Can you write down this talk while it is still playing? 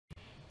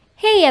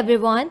Hey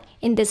everyone,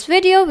 in this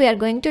video we are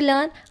going to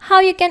learn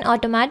how you can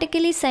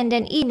automatically send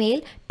an email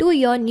to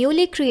your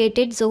newly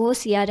created Zoho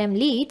CRM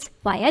leads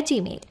via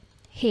Gmail.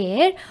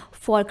 Here,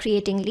 for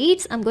creating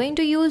leads, I'm going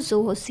to use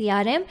Zoho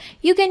CRM.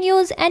 You can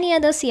use any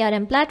other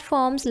CRM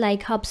platforms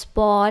like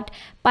HubSpot,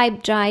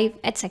 Pipedrive,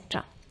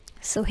 etc.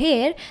 So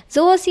here,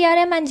 Zoho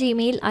CRM and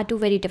Gmail are two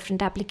very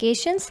different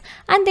applications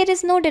and there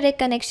is no direct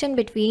connection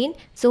between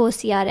Zoho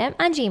CRM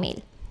and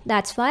Gmail.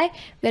 That's why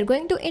we're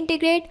going to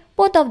integrate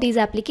both of these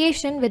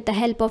applications with the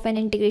help of an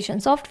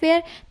integration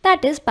software,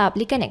 that is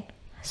Pabbly Connect.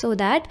 So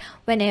that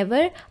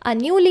whenever a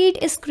new lead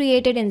is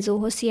created in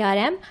Zoho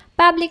CRM,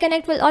 Pabbly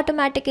Connect will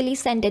automatically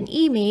send an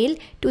email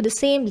to the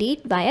same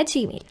lead via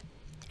Gmail.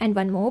 And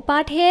one more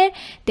part here,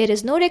 there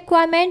is no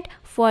requirement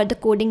for the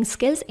coding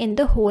skills in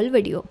the whole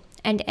video.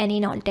 And any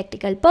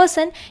non-technical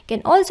person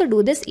can also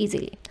do this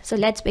easily. So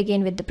let's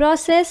begin with the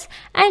process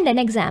and an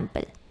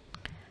example.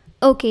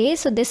 Okay,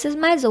 so this is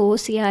my Zoho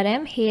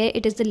CRM. Here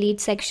it is the lead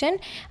section.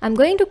 I'm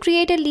going to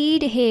create a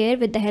lead here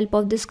with the help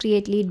of this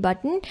create lead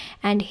button.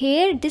 And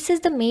here this is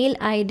the mail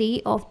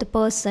ID of the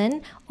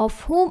person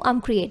of whom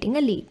I'm creating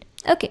a lead.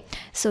 Okay,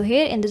 so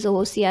here in the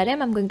Zoho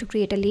CRM, I'm going to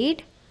create a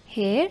lead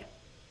here.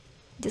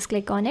 Just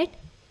click on it.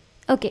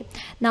 Okay,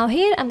 now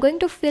here I'm going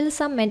to fill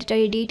some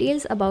mandatory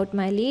details about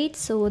my lead.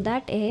 So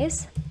that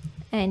is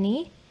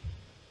any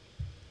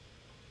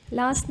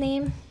last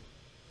name,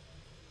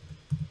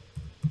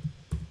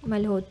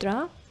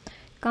 Malhotra,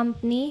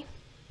 company,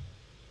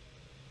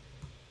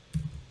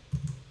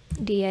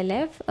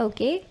 DLF,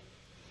 okay,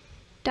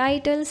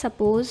 title,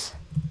 suppose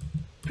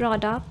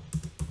product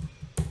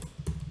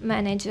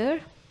manager,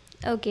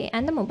 okay,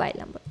 and the mobile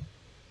number.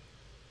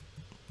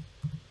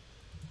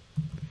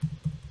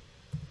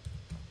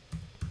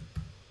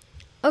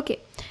 Okay,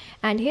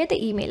 and here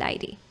the email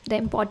ID, the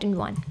important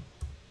one.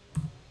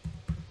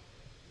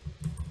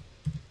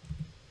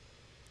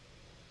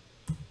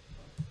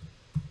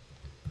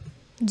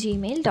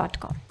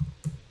 gmail.com.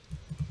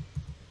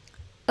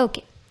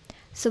 Okay,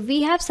 so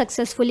we have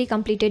successfully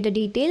completed the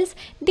details.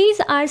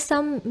 These are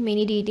some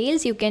mini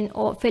details. You can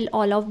fill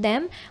all of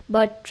them,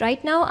 but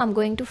right now I'm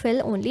going to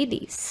fill only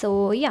these.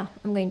 So yeah,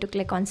 I'm going to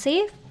click on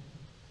save.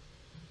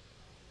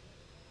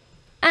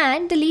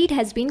 And the lead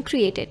has been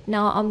created.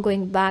 Now I'm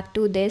going back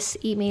to this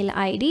email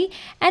ID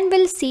and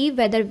we'll see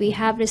whether we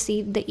have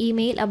received the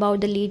email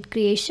about the lead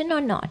creation or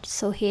not.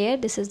 So here,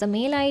 this is the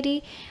mail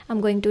ID.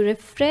 I'm going to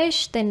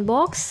refresh the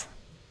inbox.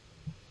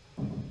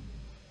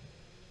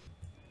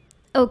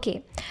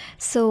 Okay,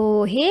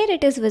 so here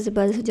it is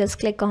visible, so just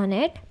click on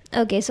it.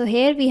 Okay, so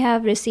here we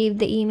have received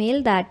the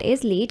email that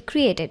is lead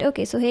created.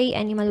 Okay, so hey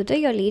Malhotra,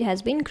 your lead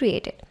has been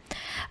created.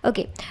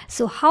 Okay,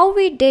 so how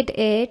we did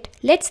it,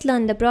 let's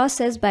learn the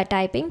process by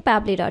typing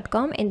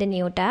pabbly.com in the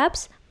new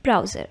tabs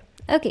browser.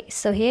 Okay,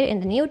 so here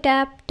in the new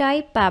tab,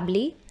 type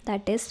Pabbly,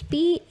 that is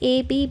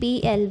Pabbly.com.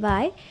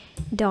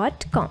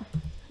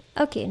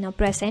 Okay, now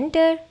press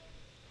enter.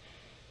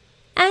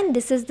 And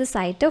this is the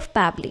site of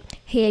Pabbly.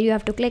 Here you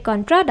have to click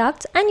on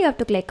products and you have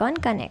to click on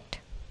connect.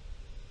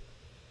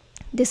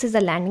 This is the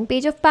landing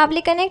page of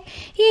Pabbly Connect.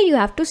 Here you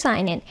have to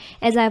sign in.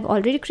 As I have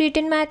already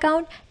created my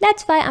account,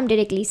 that's why I'm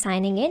directly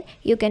signing in.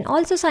 You can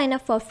also sign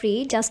up for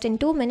free just in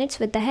 2 minutes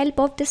with the help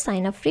of this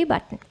sign up free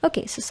button.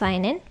 Okay, so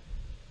sign in.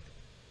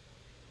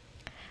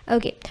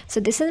 Okay, so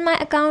this is my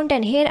account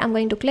and here I'm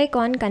going to click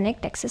on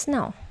connect access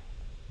now.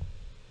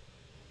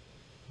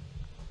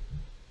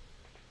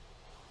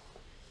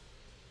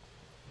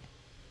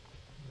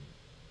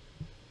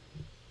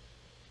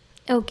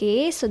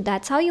 Okay, so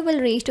that's how you will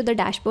reach to the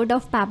dashboard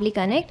of Pabbly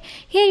Connect.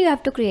 Here you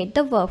have to create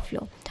the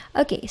workflow.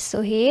 Okay,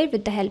 so here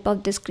with the help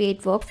of this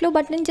create workflow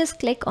button, just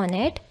click on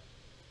it.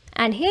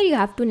 And here you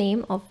have to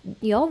name of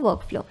your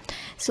workflow.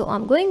 So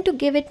I'm going to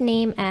give it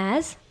name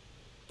as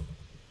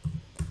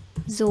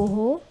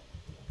Zoho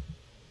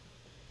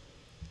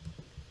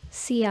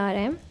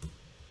CRM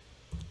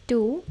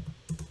to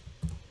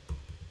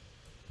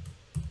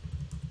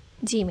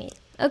Gmail.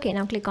 Okay,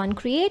 now click on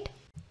create.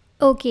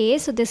 Okay,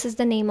 so this is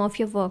the name of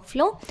your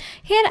workflow.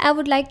 Here I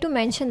would like to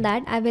mention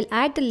that I will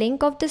add the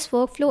link of this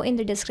workflow in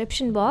the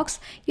description box.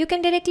 You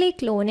can directly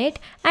clone it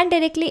and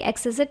directly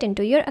access it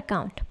into your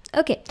account.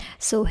 Okay,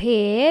 so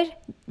here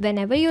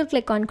whenever you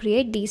click on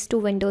create, these two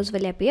windows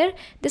will appear.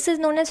 This is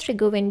known as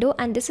trigger window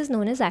and this is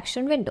known as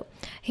action window.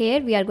 Here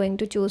we are going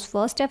to choose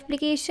first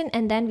application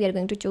and then we are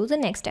going to choose the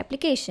next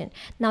application.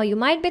 Now you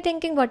might be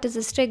thinking, what is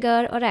this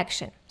trigger or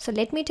action? So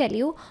let me tell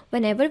you,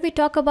 whenever we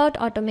talk about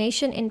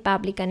automation in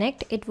Pabbly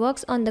Connect, it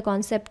works on the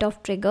concept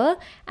of trigger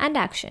and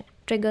action.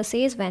 Trigger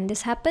says when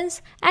this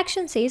happens,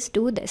 action says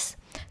do this.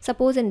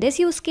 Suppose in this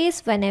use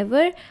case,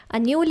 whenever a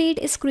new lead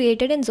is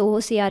created in Zoho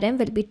CRM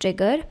will be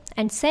trigger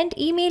and sent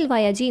email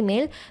via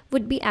Gmail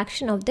would be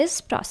action of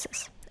this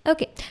process.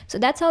 Okay, so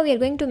that's how we are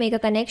going to make a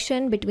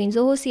connection between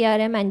Zoho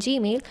CRM and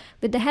Gmail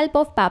with the help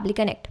of Pabbly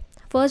Connect.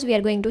 First, we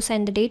are going to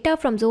send the data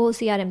from Zoho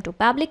CRM to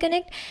Pabbly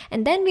Connect,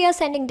 and then we are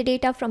sending the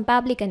data from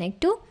Pabbly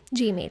Connect to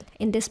Gmail.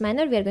 In this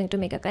manner, we are going to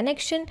make a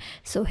connection.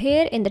 So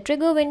here in the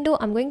trigger window,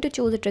 I'm going to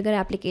choose the trigger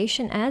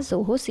application as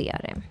Zoho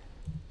CRM.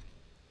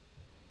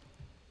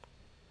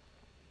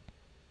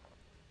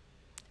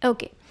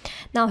 Okay,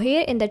 now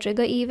here in the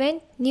trigger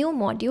event, new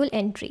module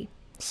entry.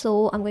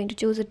 So I'm going to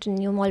choose it in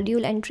new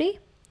module entry.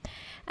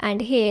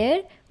 And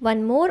here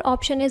one more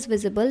option is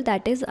visible,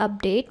 that is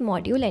update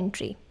module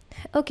entry.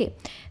 Okay,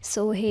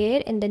 so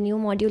here in the new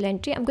module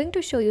entry, I'm going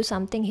to show you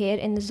something here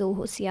in the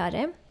Zoho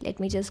CRM. Let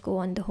me just go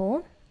on the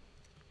home.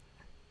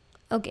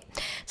 Okay,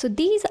 so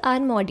these are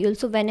modules.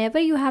 So whenever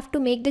you have to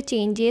make the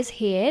changes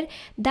here,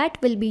 that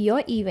will be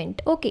your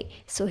event. Okay,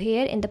 so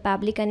here in the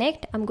Pabbly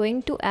Connect, I'm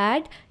going to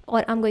add,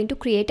 or I'm going to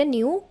create a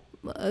new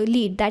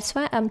lead. That's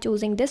why I'm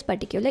choosing this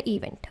particular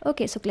event.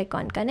 Okay, so click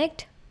on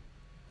connect.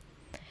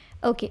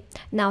 Okay,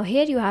 now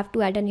here you have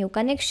to add a new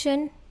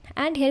connection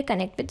and here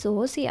connect with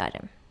Zoho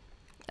CRM.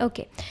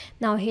 Okay,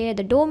 now here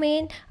the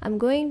domain, I'm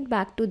going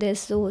back to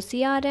this Zoho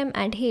CRM,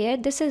 and here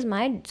this is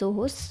my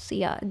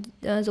Zoho.com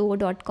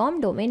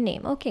domain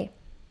name. Okay,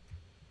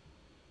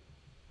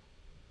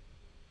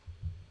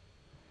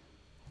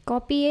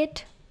 copy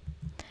it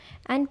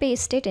and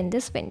paste it in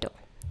this window.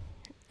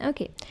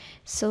 Okay,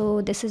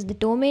 so this is the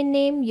domain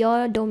name.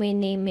 Your domain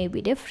name may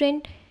be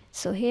different,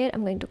 so here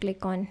I'm going to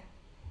click on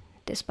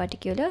this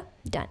particular,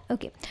 done.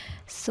 Okay,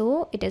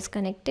 so it is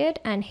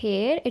connected and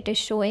here it is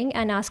showing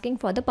and asking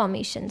for the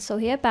permission. So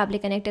here Pabbly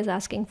Connect is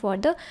asking for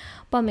the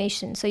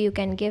permission, so you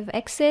can give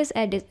access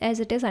as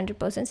it is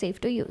 100%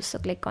 safe to use. So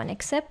click on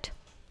accept.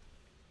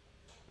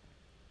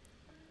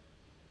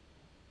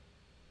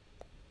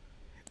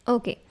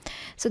 Okay,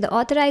 so the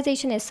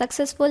authorization is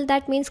successful.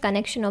 That means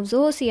connection of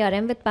Zoho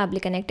CRM with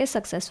Pabbly Connect is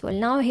successful.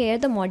 Now here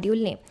the module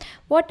name.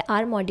 What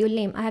are module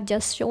name? I have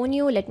just shown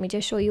you. Let me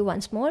just show you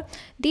once more.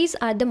 These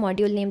are the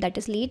module name, that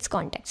is leads,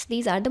 contacts.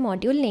 These are the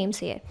module names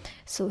here.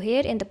 So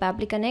here in the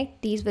Pabbly Connect,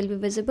 these will be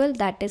visible.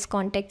 That is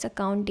contacts,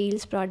 account,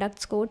 deals,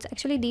 products, codes.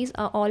 Actually, these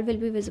are all will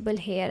be visible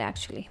here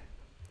actually.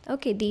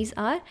 Okay, these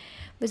are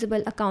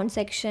visible, account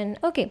section.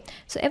 Okay,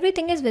 so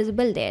everything is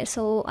visible there.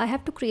 So I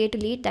have to create a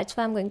lead. That's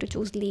why I'm going to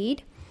choose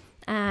lead.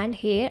 And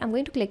here I'm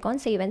going to click on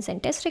save and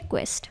send test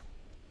request.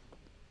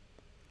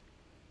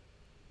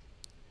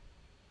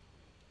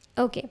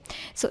 Okay,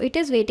 so it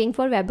is waiting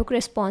for webhook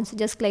response.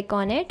 Just click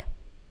on it.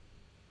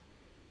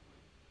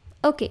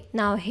 Okay,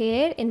 now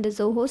here in the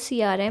Zoho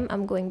CRM,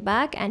 I'm going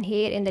back, and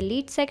here in the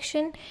lead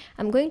section,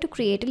 I'm going to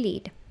create a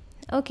lead.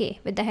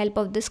 Okay, with the help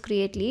of this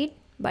create lead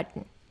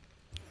button.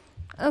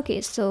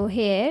 Okay, so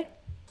here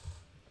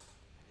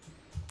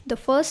the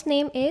first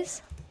name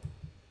is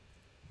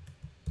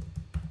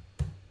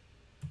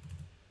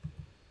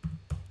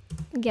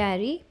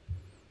Gary,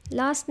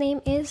 last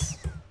name is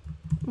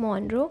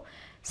Monroe.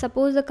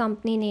 Suppose the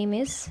company name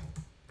is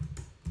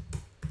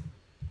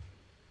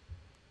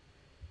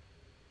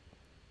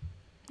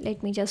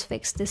let me just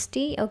fix this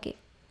T. Okay,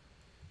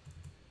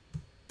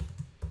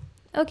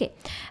 okay,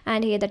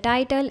 and here the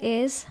title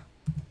is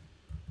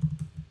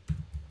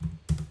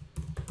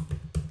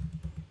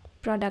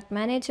product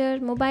manager,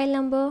 mobile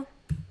number.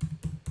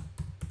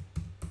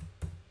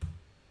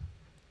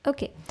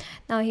 Okay,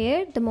 now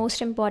here the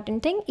most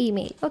important thing,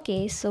 email.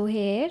 Okay, so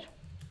here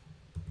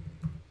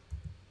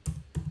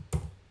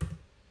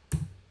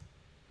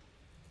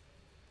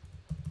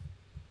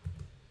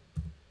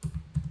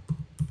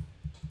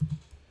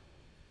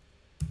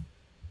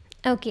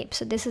okay,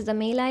 so this is the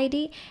mail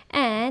ID,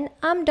 and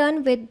I'm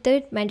done with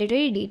the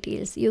mandatory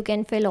details. You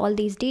can fill all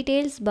these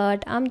details,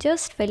 but I'm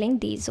just filling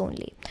these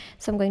only.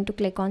 So I'm going to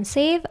click on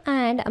save,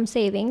 and I'm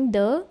saving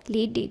the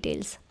lead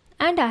details.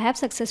 And I have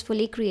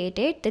successfully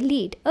created the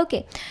lead.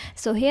 Okay,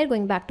 so here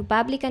going back to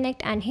Pabbly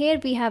Connect, and here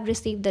we have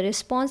received the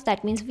response.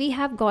 That means we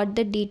have got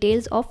the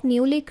details of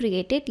newly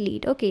created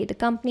lead. Okay, the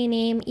company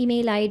name,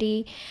 email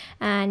ID,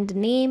 and the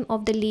name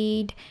of the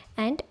lead,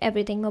 and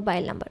everything,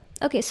 mobile number.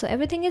 Okay, so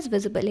everything is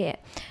visible here.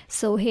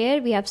 So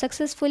here we have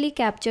successfully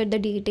captured the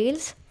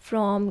details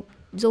from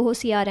Zoho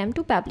CRM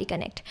to Pabbly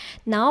Connect.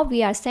 Now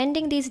we are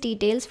sending these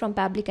details from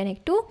Pabbly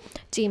Connect to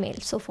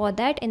Gmail. So for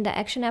that, in the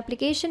action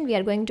application, we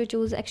are going to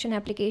choose action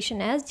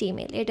application as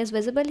Gmail. It is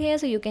visible here,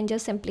 so you can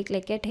just simply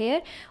click it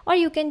here, or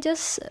you can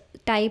just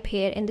type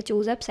here in the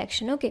choose app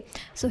section. Okay,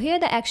 so here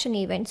the action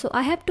event. So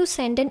I have to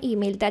send an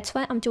email. That's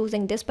why I'm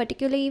choosing this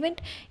particular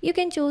event. You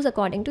can choose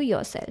according to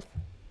yourself.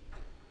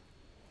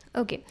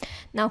 Okay,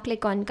 now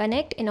click on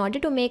connect in order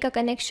to make a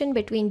connection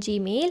between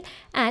Gmail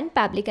and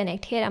Pabbly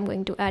Connect. Here I'm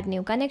going to add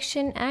new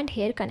connection, and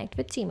here connect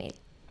with Gmail.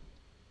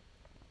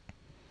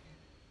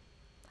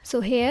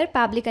 So here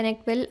Pabbly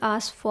Connect will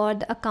ask for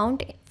the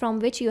account from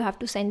which you have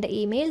to send the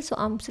email. So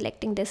I'm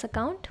selecting this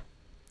account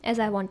as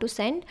I want to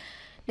send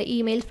the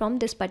email from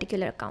this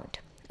particular account.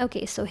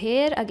 Okay, so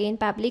here again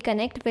Pabbly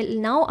Connect will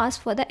now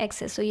ask for the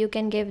access. So you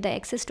can give the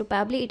access to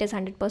Pabbly. It is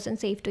 100%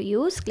 safe to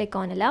use. Click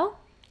on allow.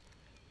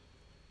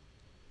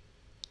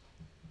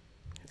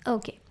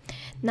 Okay,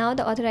 now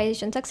the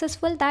authorization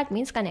successful. That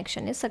means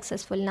connection is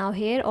successful. Now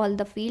here all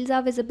the fields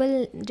are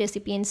visible: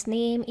 recipient's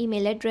name,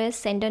 email address,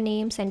 sender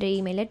name, sender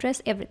email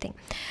address, everything.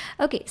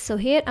 Okay, so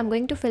here I'm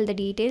going to fill the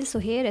details. So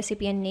here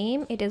recipient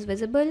name, it is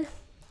visible.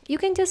 You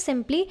can just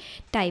simply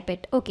type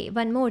it. Okay,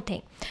 one more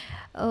thing.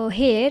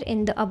 Here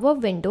in the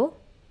above window,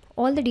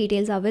 all the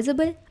details are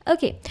visible.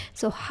 Okay,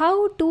 so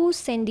how to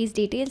send these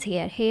details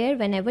here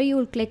whenever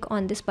you click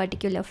on this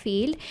particular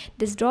field,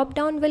 this drop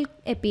down will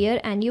appear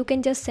and you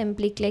can just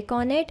simply click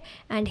on it,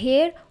 and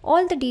here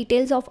all the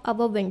details of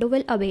our window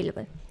will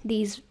available.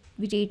 These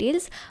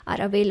details are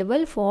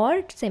available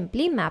for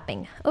simply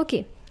mapping.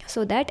 Okay,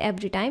 so that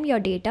every time your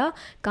data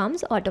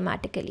comes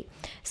automatically.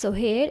 So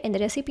here in the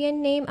recipient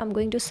name, I'm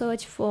going to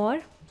search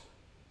for,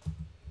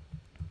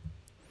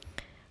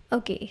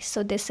 okay,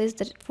 so this is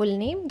the full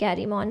name,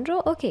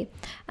 𝗪𝗵𝘆. Okay,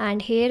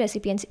 and here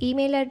recipient's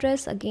email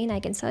address, again I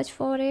can search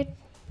for it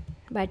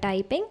by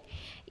typing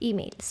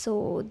email.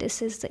 So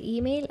this is the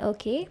email.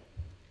 Okay,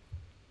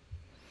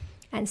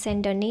 and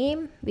sender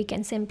name, we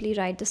can simply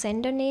write the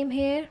sender name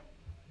here.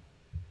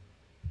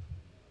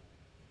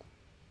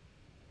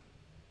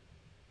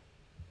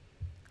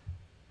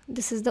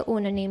 This is the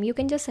owner name, you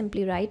can just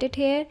simply write it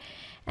here,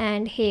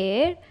 and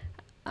here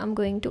I'm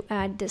going to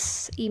add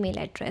this email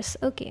address.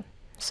 Okay,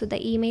 so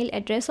the email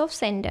address of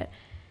sender,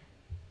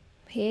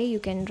 here you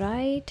can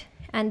write,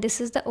 and this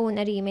is the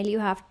owner email, you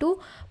have to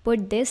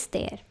put this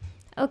there.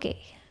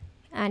 Okay,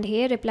 and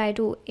here reply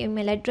to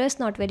email address,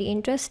 not very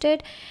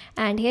interested,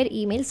 and here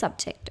email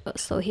subject.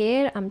 So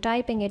here I'm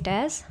typing it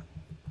as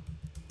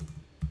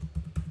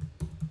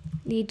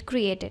lead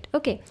created.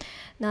 Okay,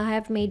 now I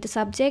have made the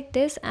subject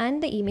this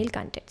and the email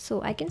content,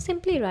 so I can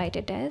simply write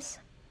it as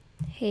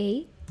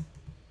hey,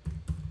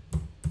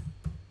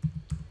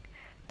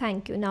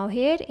 thank you. Now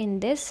here in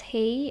this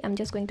hey, I'm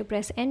just going to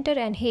press enter,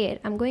 and here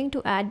I'm going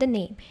to add the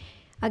name.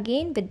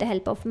 Again with the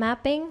help of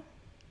mapping,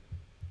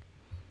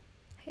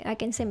 I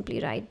can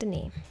simply write the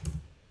name.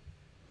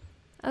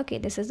 Okay,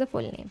 this is the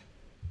full name.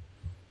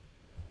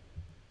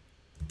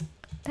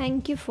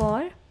 Thank you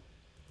for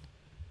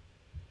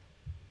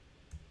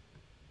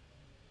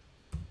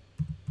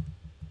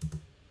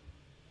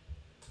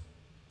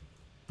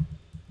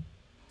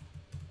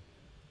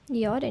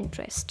your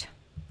interest.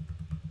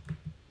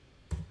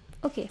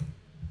 Okay,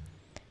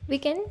 we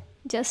can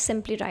just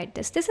simply write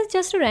this. This is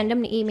just a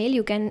random email,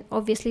 you can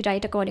obviously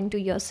write according to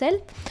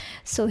yourself.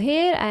 So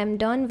here I am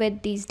done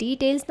with these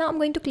details. Now I'm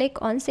going to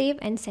click on save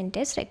and send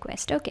test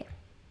request. Okay,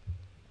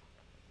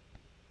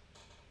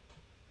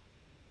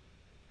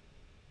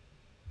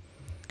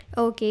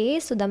 okay,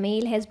 so the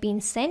mail has been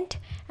sent,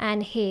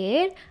 and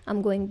here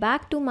I'm going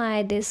back to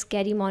my this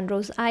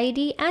𝗪𝗵𝘆𝗣𝗯𝗯𝗼𝘆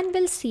ID, and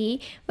we'll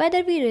see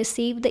whether we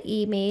receive the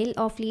email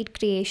of lead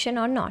creation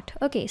or not.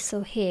 Okay,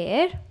 so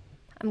here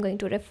I'm going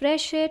to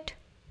refresh it.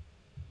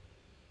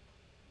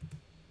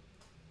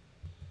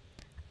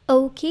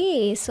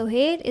 Okay, so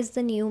here is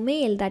the new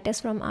mail, that is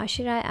from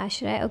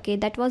𝗪𝗪𝗪𝗪. Okay,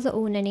 that was the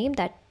owner name,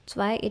 that's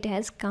why it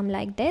has come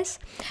like this.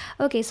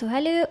 Okay, so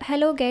hello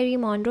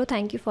𝗪𝗵𝘆,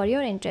 thank you for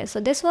your interest. So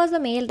this was the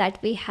mail that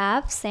we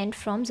have sent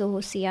from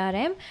Zoho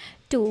CRM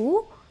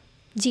to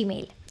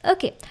Gmail.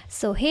 Okay,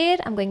 so here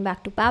I'm going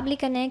back to Pabbly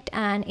Connect,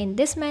 and in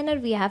this manner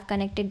we have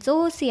connected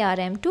Zoho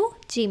CRM to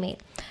Gmail.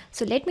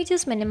 So let me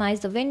just minimize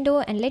the window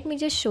and let me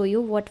just show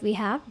you what we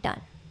have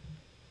done.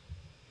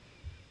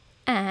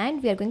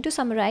 And we are going to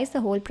summarize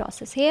the whole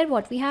process. Here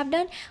what we have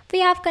done,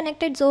 we have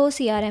connected Zoho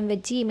CRM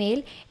with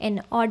Gmail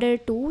in order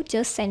to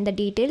just send the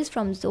details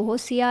from Zoho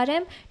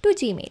CRM to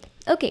Gmail.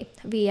 Okay,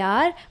 we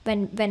are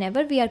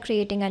whenever we are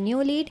creating a new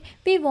lead,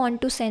 we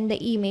want to send the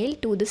email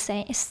to the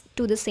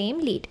same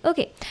lead.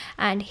 Okay,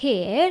 and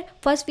here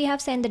first we have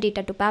sent the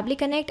data to Pabbly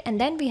Connect, and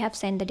then we have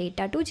sent the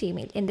data to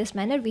Gmail. In this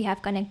manner we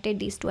have connected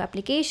these two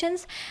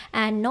applications,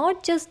 and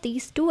not just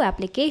these two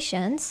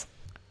applications,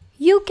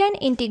 you can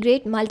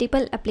integrate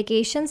multiple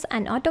applications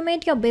and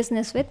automate your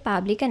business with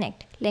Pabbly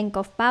Connect. Link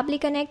of Pabbly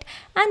Connect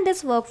and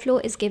this workflow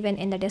is given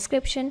in the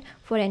description.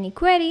 For any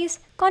queries,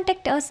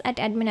 contact us at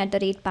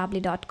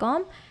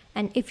admin@pabbly.com.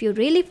 And if you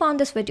really found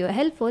this video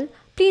helpful,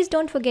 please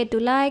don't forget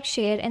to like,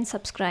 share and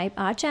subscribe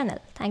our channel.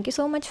 Thank you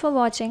so much for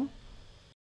watching.